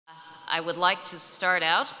I would like to start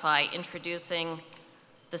out by introducing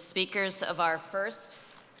the speakers of our first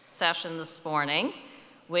session this morning,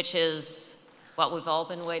 which is what we've all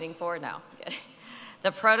been waiting for now.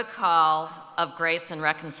 The Protocol of Grace and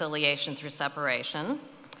Reconciliation Through Separation.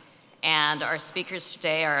 And our speakers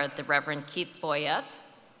today are the Reverend Keith Boyett,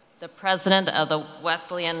 the President of the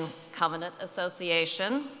Wesleyan Covenant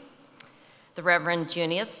Association, the Reverend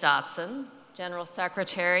Junius Dotson, General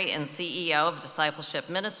Secretary and CEO of Discipleship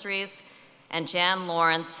Ministries, and Jan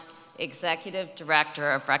Lawrence, Executive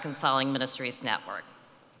Director of Reconciling Ministries Network.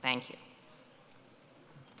 Thank you.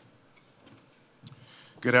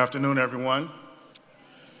 Good afternoon, everyone.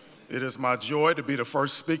 It is my joy to be the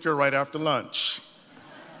first speaker right after lunch.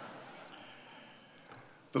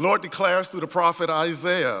 The Lord declares through the prophet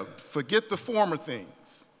Isaiah, "Forget the former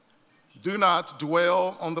things. Do not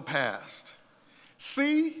dwell on the past.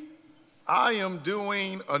 See, I am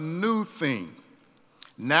doing a new thing.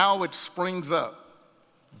 Now it springs up.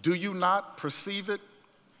 Do you not perceive it?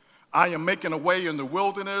 I am making a way in the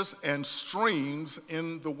wilderness and streams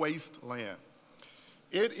in the wasteland."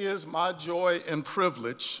 It is my joy and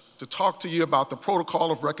privilege to talk to you about the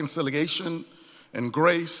protocol of reconciliation and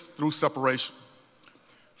grace through separation.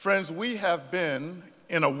 Friends, we have been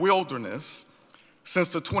in a wilderness since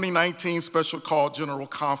the 2019 Special Call General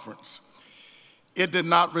Conference. It did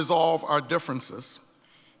not resolve our differences.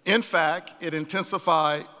 In fact, it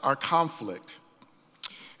intensified our conflict.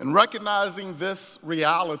 And recognizing this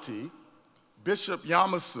reality, Bishop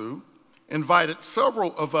Yamasu invited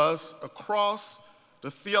several of us across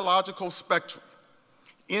the theological spectrum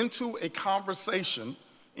into a conversation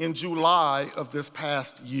in July of this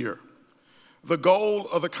past year. The goal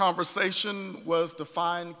of the conversation was to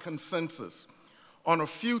find consensus on a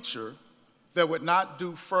future that would not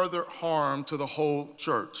do further harm to the whole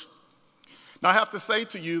church. Now, I have to say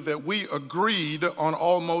to you that we agreed on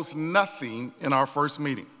almost nothing in our first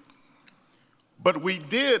meeting, but we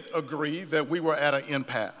did agree that we were at an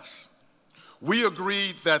impasse. We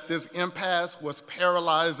agreed that this impasse was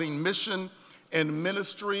paralyzing mission and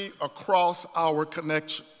ministry across our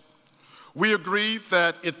connection. We agreed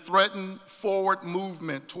that it threatened forward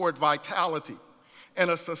movement toward vitality and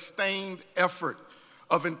a sustained effort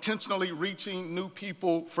of intentionally reaching new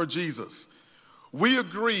people for Jesus. We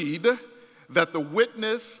agreed that the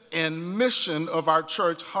witness and mission of our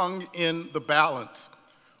church hung in the balance.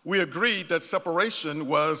 We agreed that separation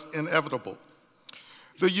was inevitable.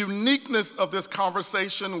 The uniqueness of this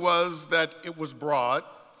conversation was that it was broad,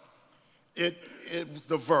 it was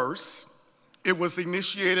diverse, it was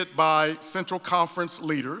initiated by Central Conference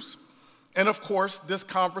leaders, and of course, this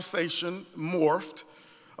conversation morphed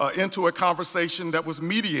into a conversation that was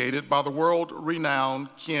mediated by the world-renowned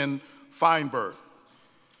Ken Feinberg.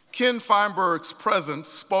 Ken Feinberg's presence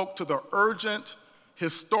spoke to the urgent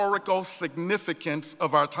historical significance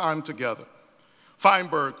of our time together.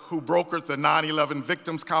 Feinberg, who brokered the 9/11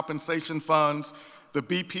 Victims' Compensation Funds, the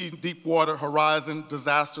BP Deepwater Horizon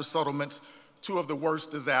disaster settlements, two of the worst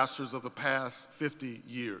disasters of the past 50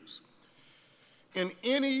 years. In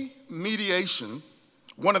any mediation,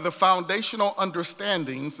 one of the foundational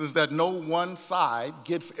understandings is that no one side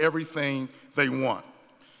gets everything they want.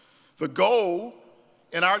 The goal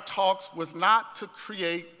in our talks was not to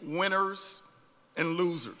create winners and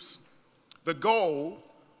losers. The goal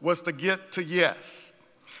was to get to yes.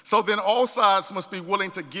 So then all sides must be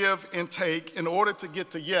willing to give and take in order to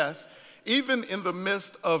get to yes, even in the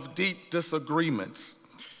midst of deep disagreements.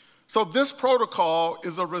 So this protocol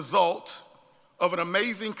is a result of an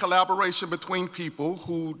amazing collaboration between people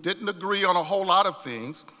who didn't agree on a whole lot of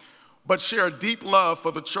things, but share a deep love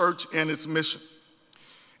for the church and its mission.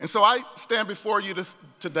 And so I stand before you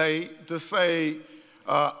today to say,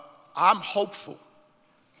 I'm hopeful.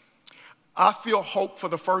 I feel hope for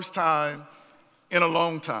the first time in a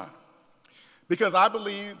long time, because I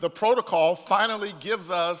believe the protocol finally gives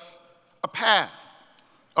us a path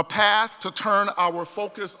to turn our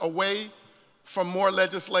focus away from more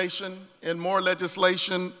legislation and more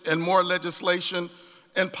legislation and more legislation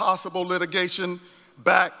and possible litigation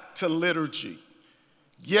back to liturgy.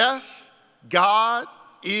 Yes, God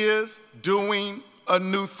is doing a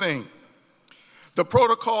new thing. The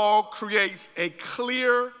protocol creates a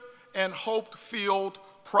clear and hope-filled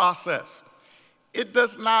process. It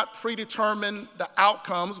does not predetermine the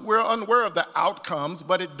outcomes. We're unaware of the outcomes,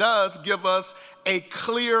 but it does give us a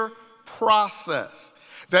clear process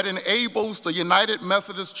that enables the United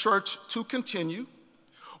Methodist Church to continue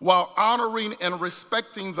while honoring and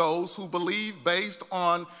respecting those who believe, based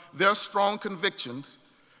on their strong convictions,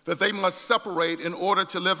 that they must separate in order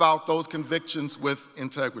to live out those convictions with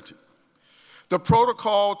integrity. The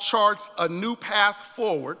protocol charts a new path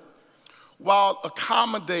forward while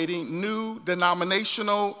accommodating new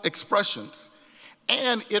denominational expressions.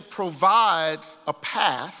 And it provides a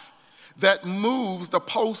path that moves the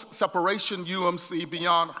post-separation UMC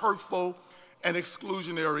beyond hurtful and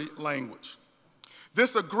exclusionary language.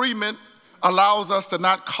 This agreement allows us to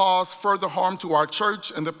not cause further harm to our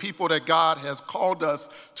church and the people that God has called us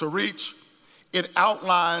to reach. It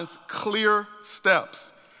outlines clear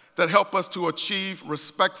steps that help us to achieve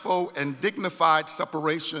respectful and dignified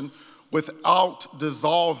separation without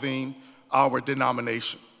dissolving our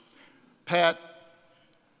denomination. Pat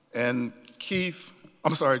and Keith,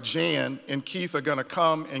 Jan and Keith are gonna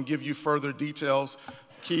come and give you further details.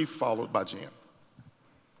 Keith, followed by Jan.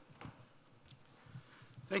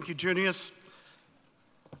 Thank you, Junius.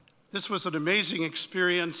 This was an amazing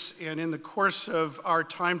experience, and in the course of our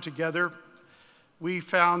time together, we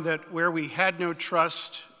found that where we had no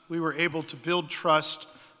trust, we were able to build trust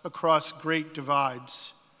across great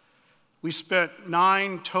divides. We spent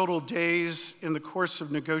 9 total days in the course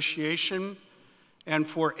of negotiation, and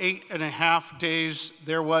for 8.5 days,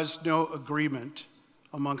 there was no agreement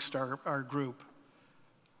amongst our group.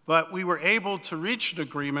 But we were able to reach an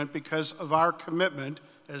agreement because of our commitment,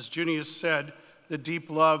 as Junius said, the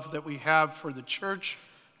deep love that we have for the church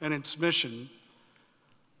and its mission.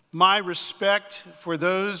 My respect for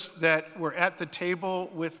those that were at the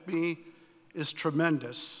table with me is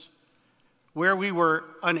tremendous. Where we were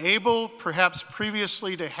unable, perhaps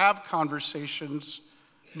previously, to have conversations,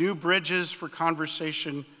 new bridges for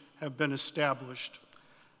conversation have been established.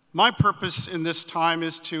 My purpose in this time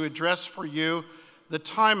is to address for you the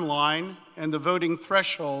timeline and the voting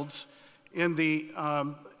thresholds in the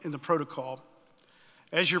protocol.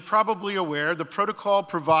 As you're probably aware, the protocol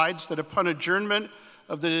provides that upon adjournment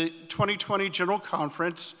of the 2020 General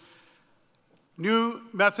Conference, new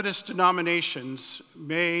Methodist denominations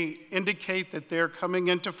may indicate that they're coming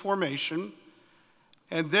into formation,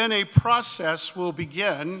 and then a process will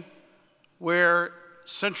begin where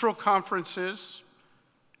central conferences,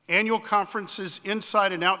 annual conferences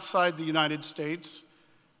inside and outside the United States,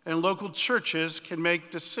 and local churches can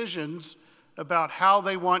make decisions about how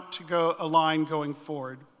they want to align going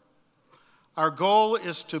forward. Our goal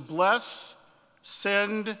is to bless,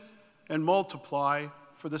 send, and multiply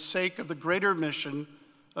for the sake of the greater mission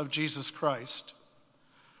of Jesus Christ.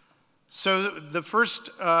 So the first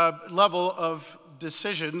level of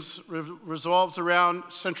decisions revolves around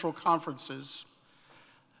central conferences.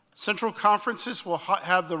 Central conferences will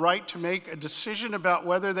have the right to make a decision about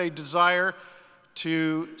whether they desire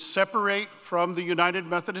to separate from the United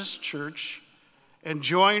Methodist Church and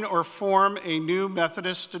join or form a new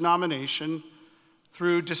Methodist denomination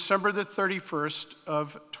through December the 31st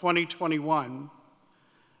of 2021.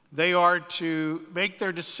 They are to make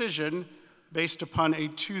their decision based upon a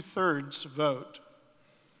 2/3 vote.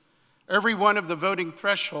 Every one of the voting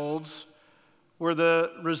thresholds were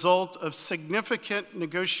the result of significant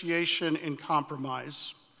negotiation and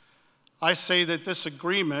compromise. I say that this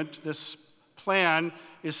agreement, this plan,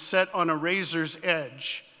 is set on a razor's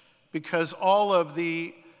edge because all of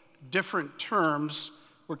the different terms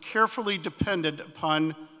were carefully dependent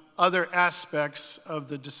upon other aspects of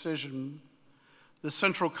the decision. The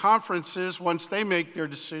central conferences, once they make their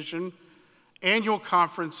decision, annual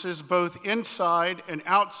conferences both inside and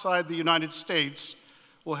outside the United States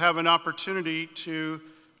will have an opportunity to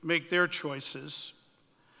make their choices.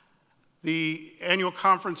 The annual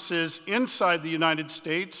conferences inside the United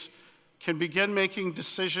States can begin making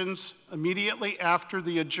decisions immediately after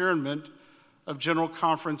the adjournment of General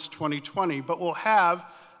Conference 2020, but will have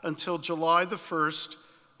until July the 1st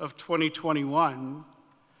of 2021.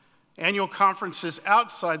 Annual conferences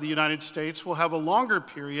outside the United States will have a longer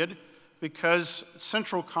period because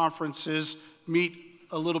central conferences meet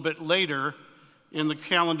a little bit later in the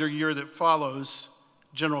calendar year that follows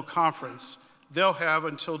General Conference. They'll have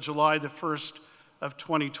until July the 1st of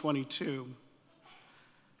 2022.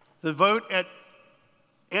 The vote at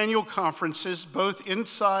annual conferences, both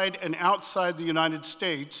inside and outside the United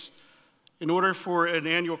States, in order for an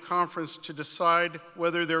annual conference to decide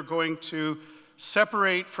whether they're going to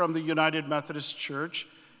separate from the United Methodist Church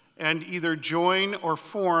and either join or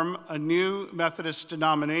form a new Methodist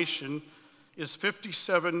denomination, is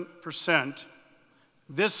 57%.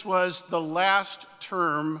 This was the last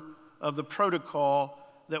term of the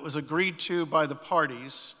protocol that was agreed to by the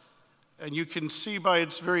parties. And you can see by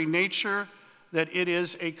its very nature that it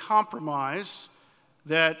is a compromise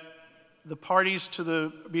that the parties to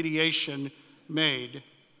the mediation made.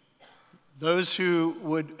 Those who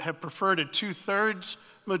would have preferred a 2/3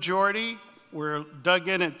 majority were dug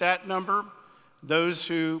in at that number. Those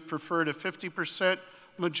who preferred a 50%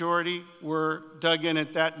 majority were dug in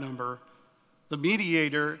at that number. the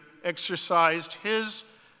mediator exercised his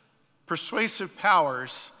persuasive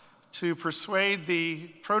powers to persuade the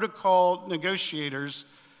protocol negotiators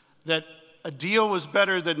that a deal was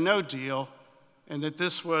better than no deal and that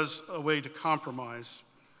this was a way to compromise.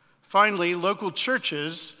 Finally, local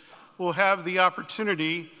churches will have the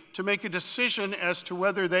opportunity to make a decision as to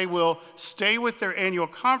whether they will stay with their annual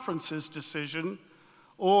conference's decision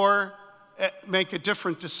or make a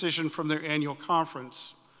different decision from their annual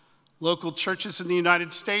conference. Local churches in the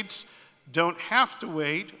United States don't have to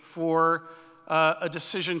wait for a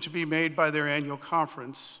decision to be made by their annual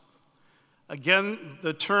conference. Again,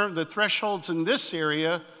 the thresholds in this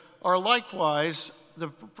area are likewise the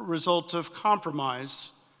result of compromise.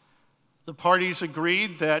 The parties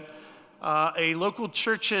agreed that a local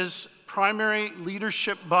church's primary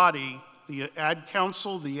leadership body, the ad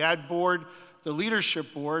council, the ad board, the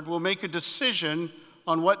leadership board, will make a decision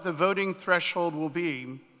on what the voting threshold will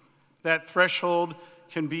be. That threshold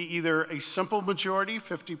can be either a simple majority,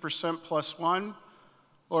 50% plus one,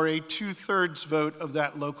 or a 2/3 vote of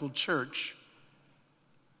that local church.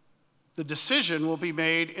 The decision will be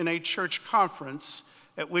made in a church conference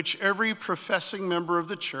at which every professing member of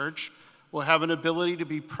the church will have an ability to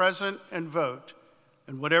be present and vote.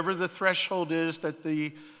 And whatever the threshold is that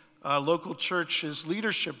the local church's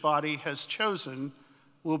leadership body has chosen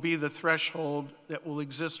will be the threshold that will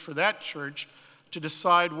exist for that church to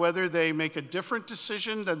decide whether they make a different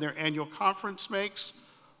decision than their annual conference makes,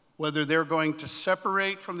 whether they're going to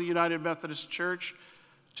separate from the United Methodist Church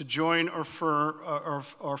to join or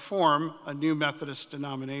form a new Methodist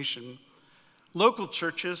denomination. Local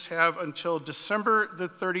churches have until December the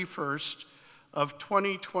 31st of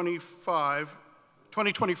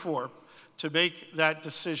 2024 to make that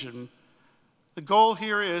decision. The goal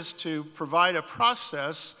here is to provide a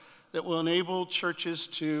process that will enable churches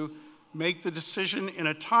to make the decision in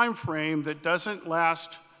a time frame that doesn't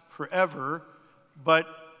last forever, but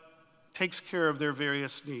takes care of their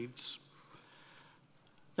various needs.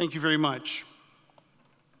 Thank you very much.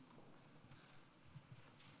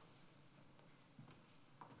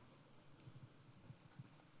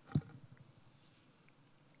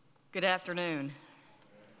 Good afternoon.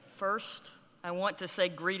 First, I want to say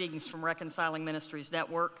greetings from Reconciling Ministries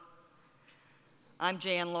Network. I'm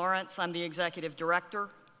Jan Lawrence. I'm the executive director.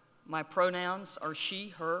 My pronouns are she,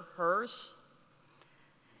 her, hers.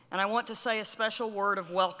 And I want to say a special word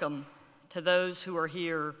of welcome to those who are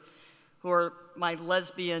here, who are my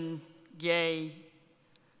lesbian, gay,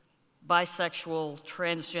 bisexual,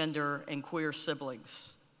 transgender, and queer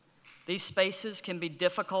siblings. These spaces can be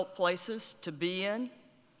difficult places to be in,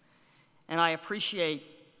 and I appreciate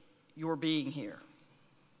your being here.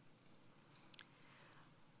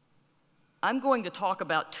 I'm going to talk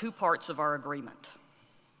about two parts of our agreement.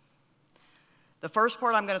 The first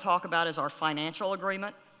part I'm going to talk about is our financial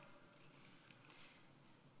agreement.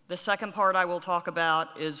 The second part I will talk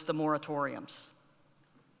about is the moratoriums.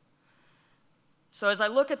 So as I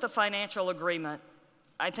look at the financial agreement,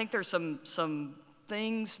 I think there's some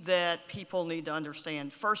things that people need to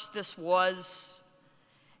understand. First, this was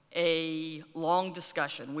a long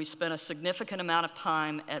discussion. We spent a significant amount of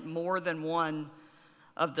time at more than one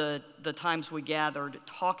of the times we gathered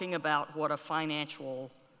talking about what a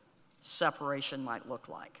financial separation might look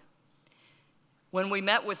like. When we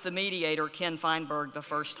met with the mediator, Ken Feinberg, the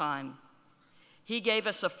first time, he gave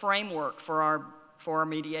us a framework for our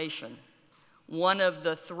mediation. One of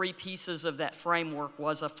the three pieces of that framework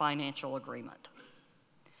was a financial agreement.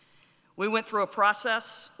 We went through a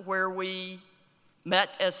process where we met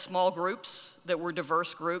as small groups that were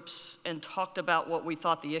diverse groups and talked about what we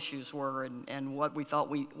thought the issues were and what we thought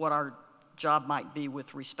what our job might be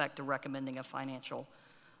with respect to recommending a financial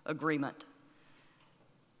agreement.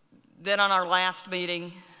 Then on our last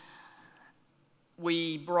meeting,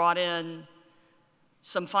 we brought in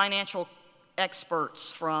some financial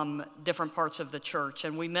experts from different parts of the church,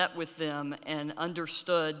 and we met with them and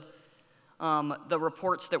understood the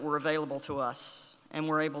reports that were available to us, and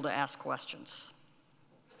were able to ask questions.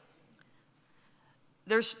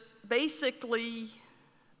 There's basically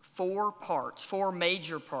four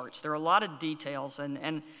major parts. There are a lot of details,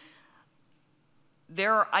 and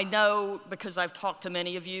I know, because I've talked to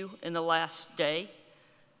many of you in the last day,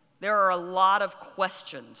 there are a lot of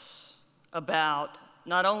questions about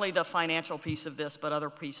not only the financial piece of this, but other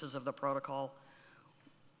pieces of the protocol.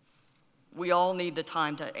 We all need the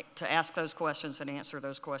time to ask those questions and answer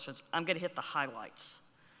those questions. I'm going to hit the highlights.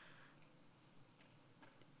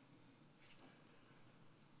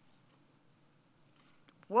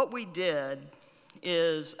 What we did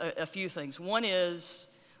is a few things. One is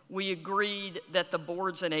we agreed that the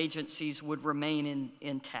boards and agencies would remain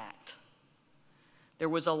intact. There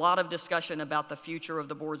was a lot of discussion about the future of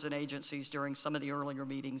the boards and agencies during some of the earlier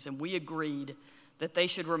meetings, and we agreed that they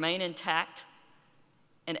should remain intact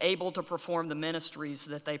and able to perform the ministries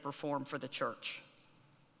that they perform for the church.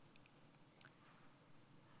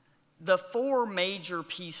 The four major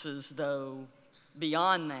pieces, though,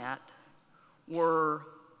 beyond that, were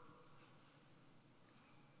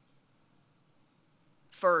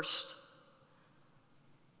first,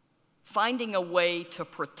 finding a way to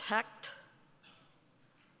protect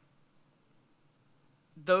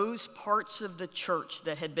those parts of the church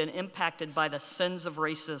that had been impacted by the sins of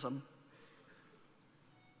racism,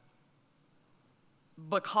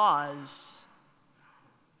 because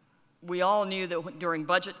we all knew that during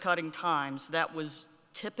budget cutting times, that was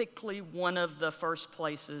typically one of the first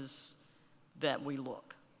places that we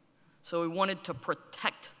look. So we wanted to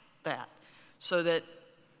protect that so that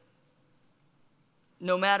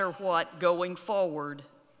no matter what, going forward,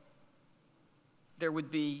 there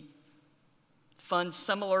would be funds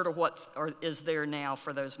similar to what is there now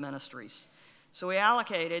for those ministries. So we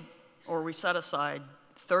allocated, or we set aside,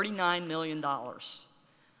 $39 million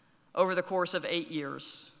over the course of 8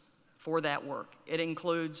 years for that work. It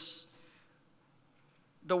includes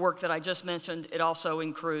the work that I just mentioned. It also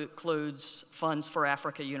includes funds for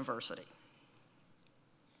Africa University.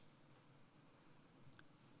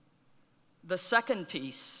 The second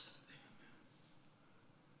piece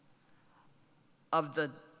of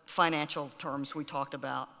the financial terms we talked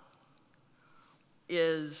about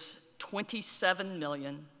is $27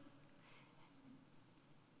 million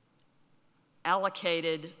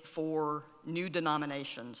allocated for new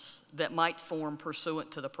denominations that might form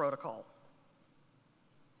pursuant to the protocol.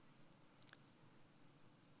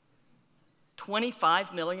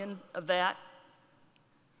 $25 million of that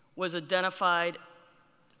was identified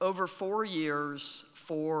over 4 years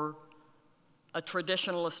for a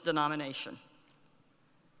traditionalist denomination.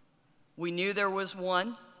 We knew there was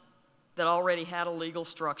one that already had a legal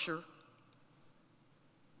structure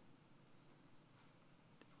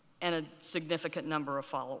and a significant number of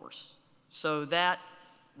followers. So that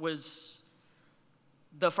was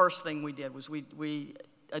the first thing we did, was we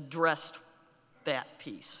addressed that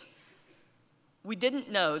piece. We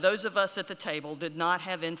didn't know, those of us at the table did not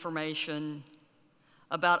have information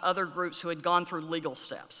about other groups who had gone through legal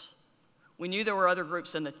steps. We knew there were other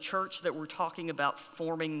groups in the church that were talking about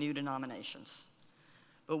forming new denominations,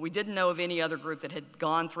 but we didn't know of any other group that had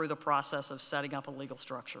gone through the process of setting up a legal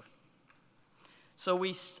structure. So we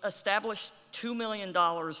established $2 million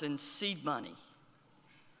in seed money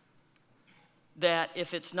that,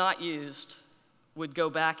 if it's not used, would go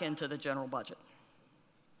back into the general budget.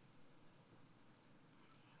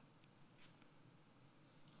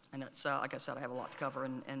 And so, like I said, I have a lot to cover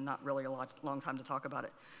and not really a long time to talk about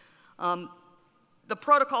it. The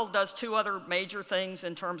protocol does two other major things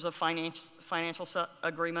in terms of financial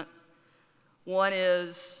agreement. One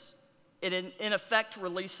is it in effect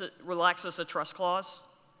relaxes a trust clause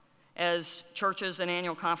as churches and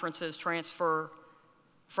annual conferences transfer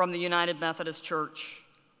from the United Methodist Church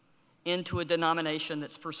into a denomination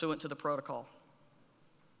that's pursuant to the protocol.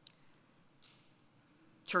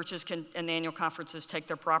 Churches and annual conferences take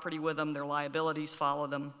their property with them, their liabilities follow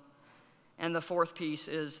them. And the fourth piece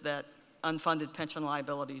is that unfunded pension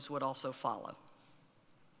liabilities would also follow.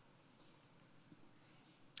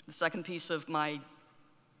 The second piece of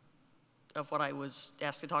what I was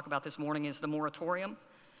asked to talk about this morning is the moratorium.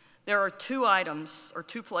 There are two items, or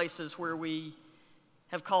two places, where we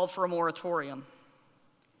have called for a moratorium.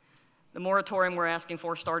 The moratorium we're asking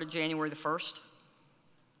for started January the 1st.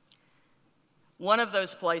 One of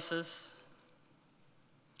those places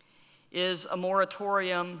is a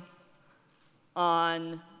moratorium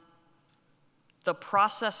on the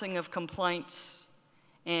processing of complaints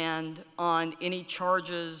and on any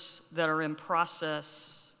charges that are in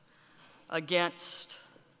process against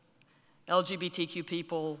LGBTQ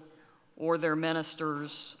people or their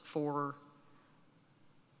ministers for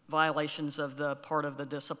violations of the part of the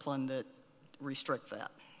discipline that restrict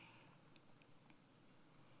that.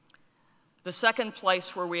 The second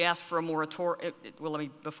place where we ask for a moratorium,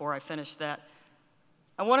 before I finish that,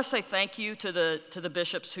 I want to say thank you to the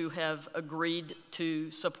bishops who have agreed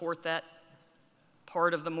to support that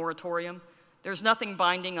part of the moratorium. There's nothing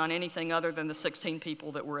binding on anything other than the 16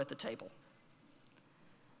 people that were at the table.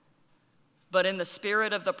 But in the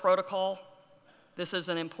spirit of the protocol, this is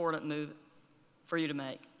an important move for you to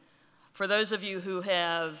make. For those of you who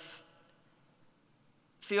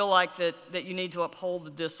feel like that you need to uphold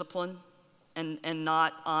the discipline and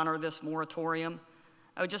not honor this moratorium,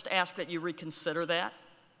 I would just ask that you reconsider that.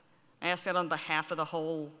 I ask that on behalf of the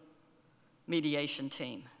whole mediation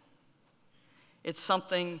team. It's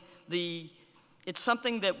something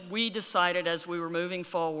that we decided as we were moving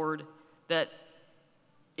forward that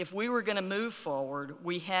if we were going to move forward,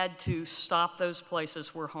 we had to stop those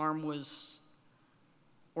places where harm was,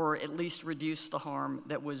 or at least reduce the harm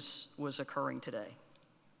that was occurring today.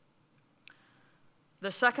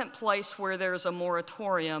 The second place where there's a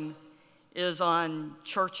moratorium is on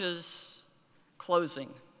churches closing.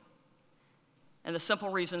 And the simple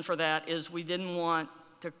reason for that is we didn't want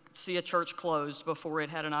to see a church closed before it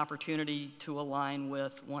had an opportunity to align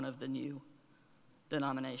with one of the new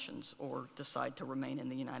denominations or decide to remain in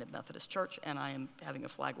the United Methodist Church. And I am having a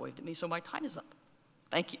flag waved at me, so my time is up.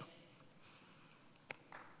 Thank you.